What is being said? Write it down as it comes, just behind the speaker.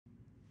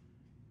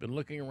Been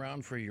looking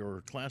around for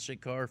your classic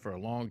car for a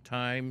long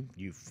time.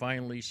 You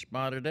finally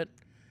spotted it.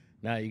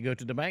 Now you go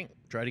to the bank,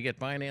 try to get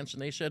finance,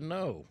 and they said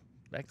no.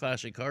 That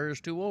classic car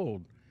is too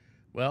old.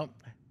 Well,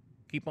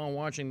 keep on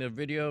watching the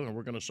video and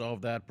we're going to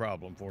solve that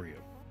problem for you.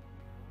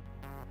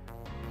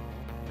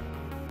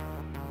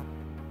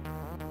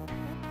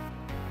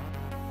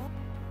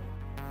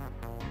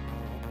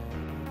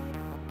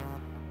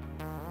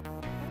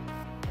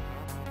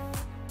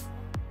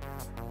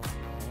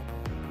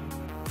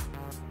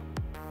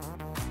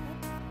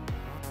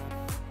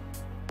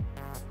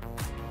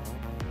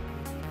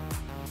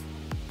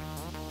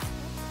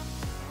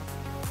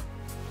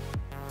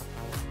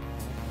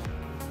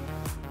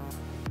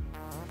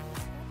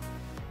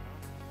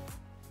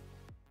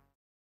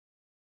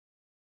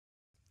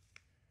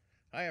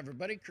 Hi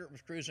everybody, Kurt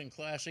with Cruisin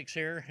Classics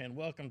here, and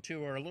welcome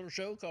to our little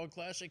show called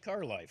Classic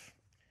Car Life.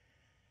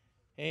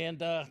 And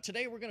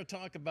today we're going to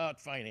talk about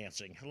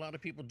financing. A lot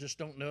of people just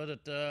don't know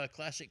that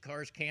classic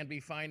cars can be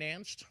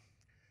financed.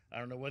 I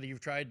don't know whether you've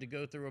tried to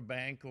go through a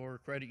bank or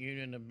credit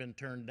union and have been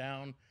turned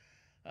down.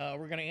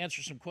 We're going to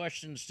answer some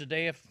questions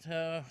today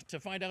to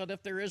find out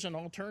if there is an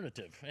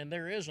alternative, and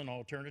there is an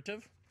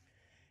alternative.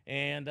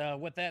 And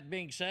with that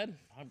being said,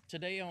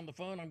 today on the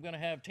phone I'm going to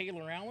have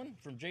Taylor Allen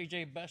from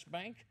JJ Best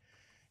Banc.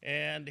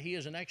 And he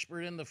is an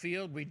expert in the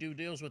field. We do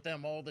deals with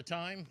them all the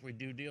time. We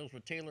do deals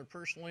with Taylor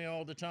personally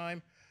all the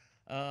time.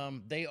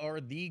 They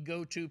are the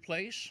go-to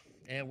place.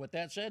 And with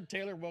that said,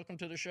 Taylor, welcome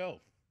to the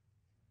show.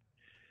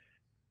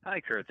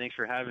 Hi, Kurt. Thanks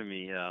for having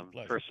me.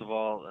 First of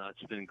all,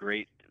 it's been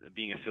great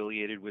being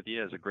affiliated with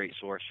you as a great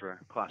source for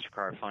classic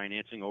car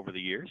financing over the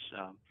years.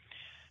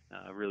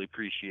 I really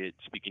appreciate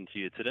speaking to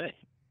you today.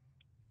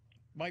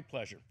 My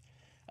pleasure.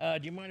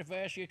 Do you mind if I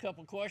ask you a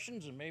couple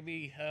questions and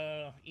maybe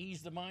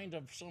ease the mind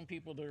of some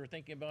people that are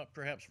thinking about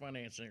perhaps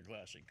financing a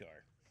classic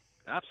car?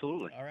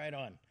 Absolutely. All right,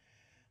 on.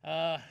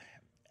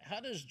 How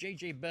does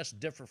JJ Best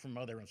differ from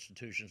other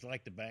institutions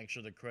like the banks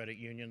or the credit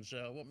unions?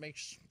 What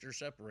makes or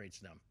separates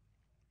them?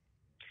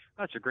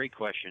 That's a great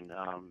question.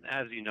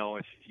 As you know,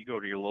 if you go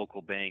to your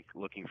local bank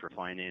looking for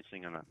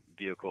financing on a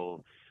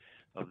vehicle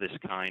of this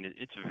kind,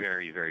 it's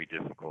very, very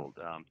difficult.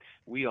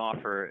 We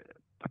offer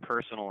a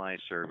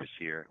personalized service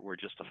here. We're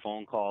just a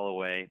phone call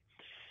away.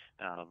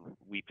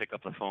 We pick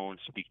up the phone,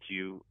 speak to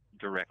you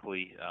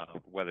directly,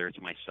 whether it's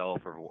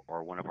myself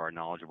or one of our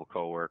knowledgeable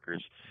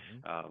coworkers.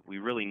 We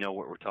really know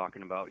what we're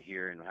talking about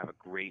here and have a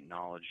great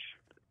knowledge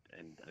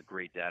and a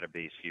great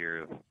database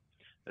here of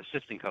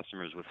assisting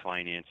customers with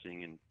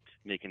financing and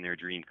making their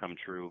dream come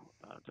true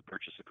to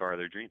purchase a car of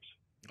their dreams.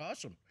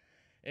 Awesome.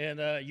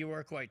 And you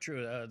are quite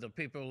true. The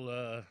people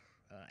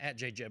at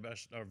JJ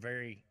Best are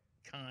very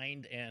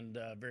kind and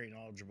very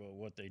knowledgeable of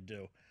what they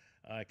do.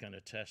 I can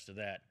attest to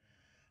that.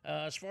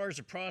 As far as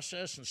the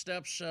process and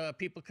steps,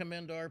 people come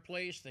into our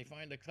place, they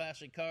find a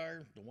classic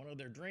car, the one of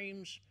their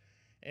dreams,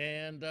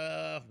 and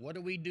what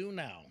do we do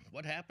now?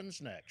 What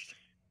happens next?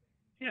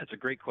 Yeah, it's a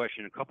great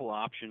question. A couple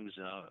options.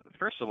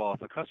 First of all,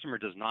 if a customer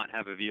does not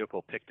have a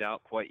vehicle picked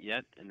out quite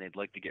yet and they'd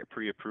like to get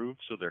pre-approved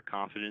so they're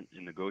confident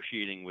in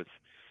negotiating with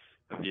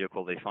a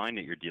vehicle they find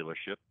at your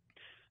dealership,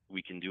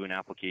 we can do an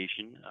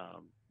application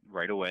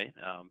right away.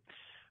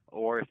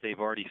 Or if they've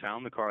already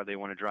found the car they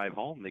want to drive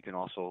home, they can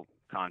also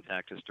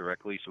contact us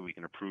directly so we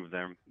can approve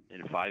them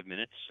in 5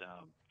 minutes.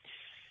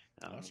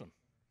 Awesome.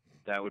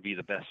 That would be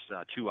the best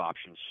two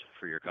options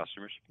for your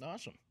customers.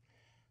 Awesome.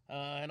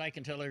 And I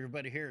can tell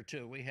everybody here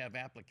too, we have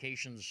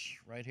applications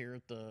right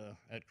here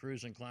at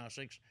Cruisin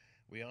Classics.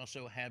 We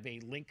also have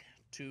a link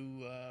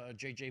to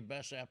JJ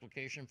Best's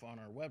application on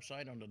our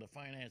website under the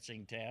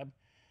financing tab.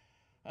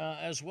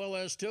 As well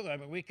as too, I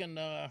mean, we can,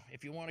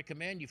 if you want to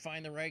come in, you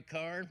find the right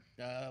car,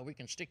 we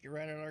can stick you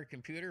right on our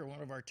computer or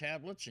one of our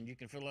tablets, and you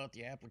can fill out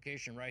the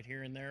application right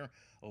here and there,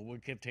 or we'll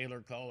give Taylor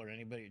a call or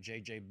anybody at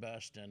JJ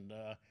Best, and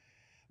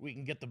we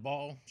can get the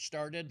ball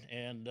started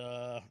and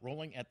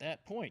rolling at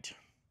that point.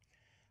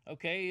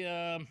 Okay,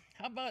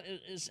 how about,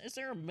 is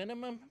there a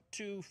minimum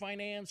to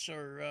finance,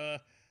 or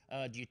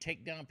do you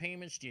take down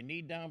payments? Do you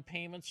need down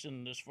payments?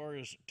 And as far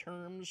as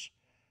terms,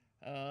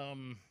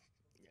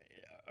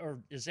 or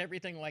is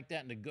everything like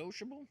that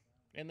negotiable?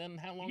 And then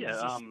how long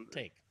does this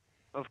take?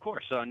 Of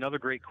course. Another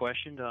great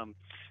question.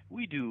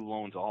 We do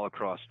loans all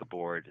across the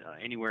board,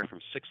 anywhere from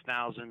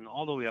 $6,000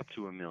 all the way up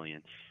to $1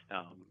 million.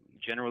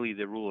 Generally,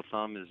 the rule of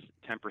thumb is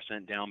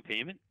 10% down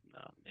payment.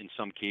 In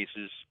some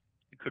cases,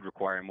 it could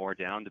require more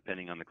down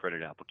depending on the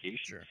credit application.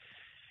 Sure.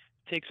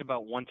 It takes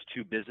about 1 to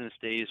 2 business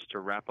days to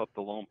wrap up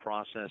the loan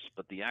process,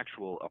 but the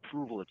actual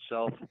approval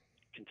itself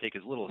can take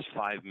as little as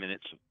 5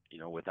 minutes,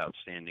 with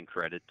outstanding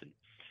credit. And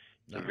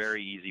it's a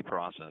very easy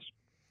process.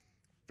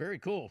 Very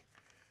cool.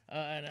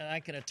 And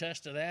I can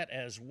attest to that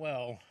as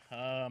well.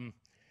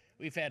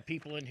 We've had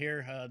people in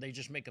here, they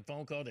just make a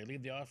phone call, they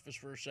leave the office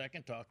for a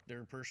second, talk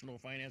their personal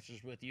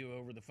finances with you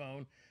over the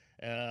phone.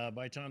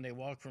 By the time they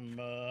walk from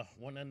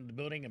one end of the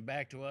building and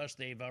back to us,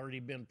 they've already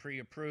been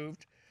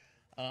pre-approved.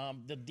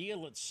 The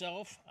deal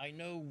itself, I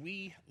know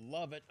we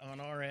love it on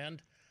our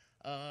end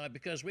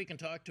because we can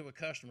talk to a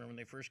customer when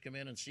they first come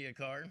in and see a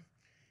car.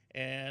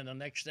 And the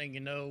next thing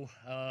you know,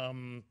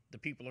 the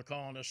people are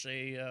calling us,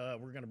 say,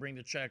 we're going to bring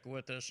the check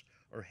with us,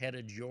 or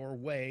headed your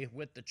way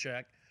with the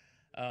check.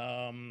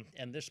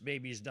 And this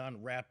baby's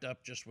done, wrapped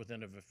up just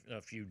within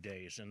a few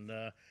days. And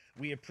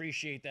we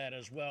appreciate that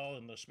as well,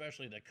 and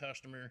especially the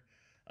customer.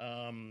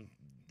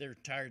 They're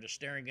tired of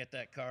staring at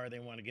that car. They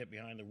want to get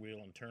behind the wheel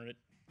and turn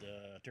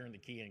the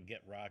key and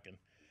get rocking.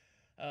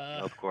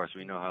 Of course,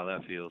 we know how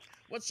that feels.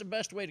 What's the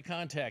best way to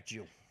contact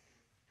you?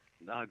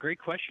 Great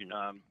question.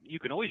 You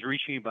can always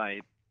reach me by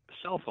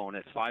cell phone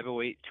at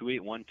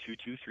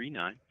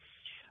 508-281-2239.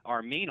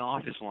 Our main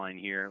office line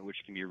here, which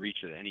can be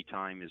reached at any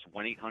time, is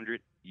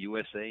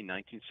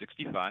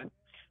 1-800-USA-1965.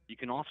 You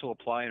can also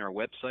apply on our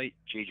website,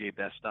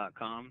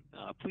 jjbest.com.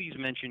 Please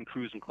mention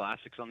Cruisin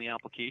Classics on the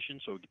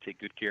application so we can take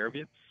good care of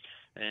you.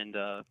 And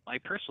my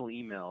personal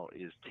email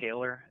is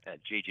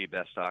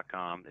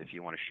taylor@jjbest.com if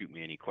you want to shoot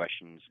me any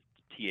questions.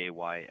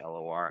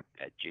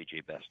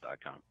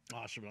 taylor@jjbest.com.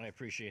 Awesome, I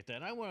appreciate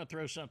that. I want to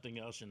throw something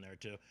else in there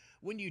too.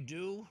 When you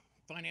do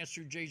finance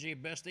through JJ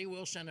Best, they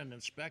will send an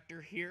inspector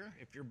here.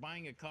 If you're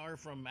buying a car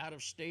from out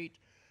of state,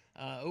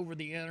 over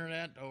the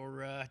internet,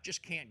 or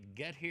just can't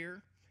get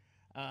here,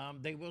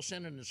 they will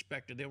send an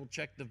inspector. They will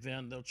check the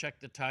VIN, they'll check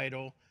the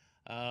title.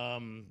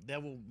 They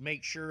will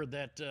make sure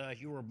that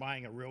you are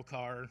buying a real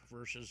car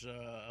versus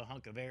a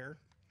hunk of air.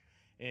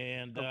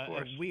 And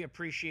we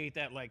appreciate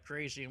that like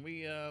crazy. And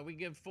we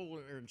give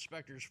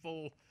inspectors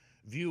full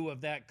view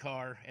of that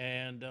car,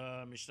 and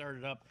we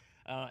started up.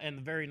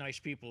 And very nice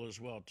people as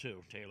well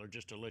too, Taylor,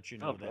 just to let you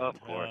know that. Of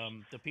course.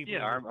 The people.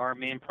 Yeah, our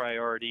main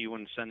priority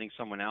when sending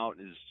someone out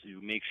is to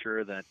make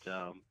sure that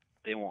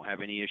they won't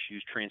have any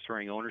issues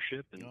transferring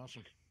ownership, and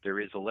awesome. There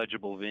is a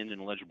legible VIN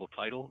and legible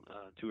title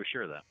to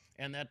assure that.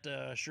 And that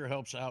sure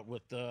helps out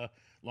with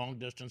long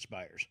distance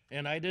buyers.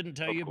 And I didn't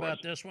tell you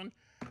about this one.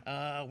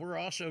 We're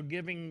also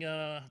giving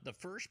the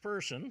first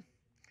person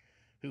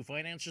who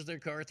finances their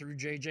car through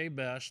JJ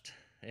Best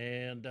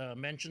and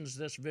mentions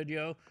this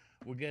video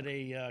will get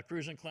a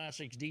Cruisin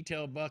Classics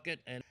detail bucket.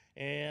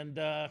 And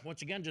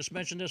once again, just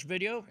mention this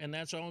video, and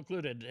that's all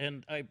included.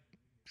 And I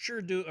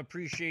sure do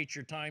appreciate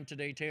your time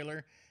today,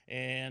 Taylor.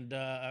 And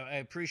I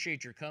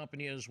appreciate your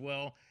company as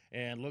well,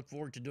 and look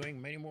forward to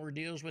doing many more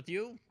deals with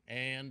you.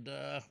 And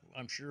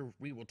I'm sure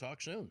we will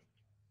talk soon.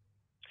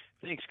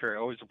 Thanks, Kurt.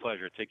 Always a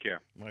pleasure. Take care.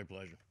 My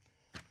pleasure.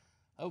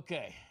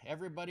 Okay,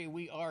 everybody,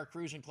 we are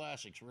Cruisin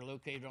Classics. We're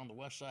located on the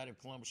west side of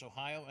Columbus,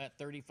 Ohio at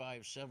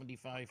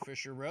 3575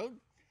 Fisher Road.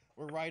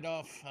 We're right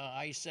off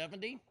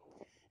I-70,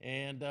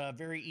 and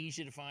very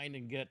easy to find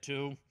and get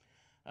to.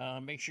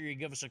 Make sure you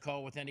give us a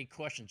call with any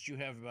questions you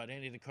have about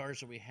any of the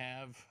cars that we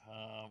have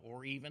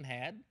or even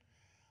had,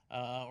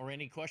 or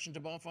any questions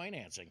about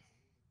financing.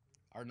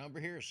 Our number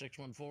here is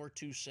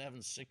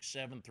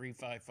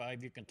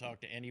 614-276-7355. You can talk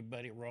to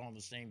anybody. We're all on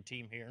the same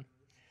team here.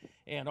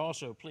 And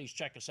also, please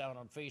check us out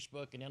on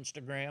Facebook and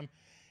Instagram.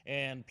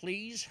 And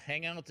please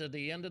hang out to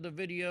the end of the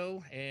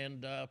video,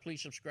 and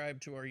please subscribe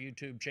to our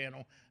YouTube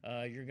channel.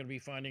 You're going to be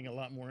finding a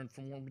lot more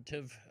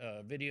informative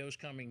videos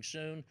coming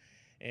soon.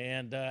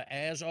 And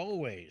as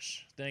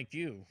always, thank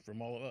you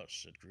from all of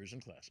us at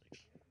Cruisin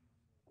Classics.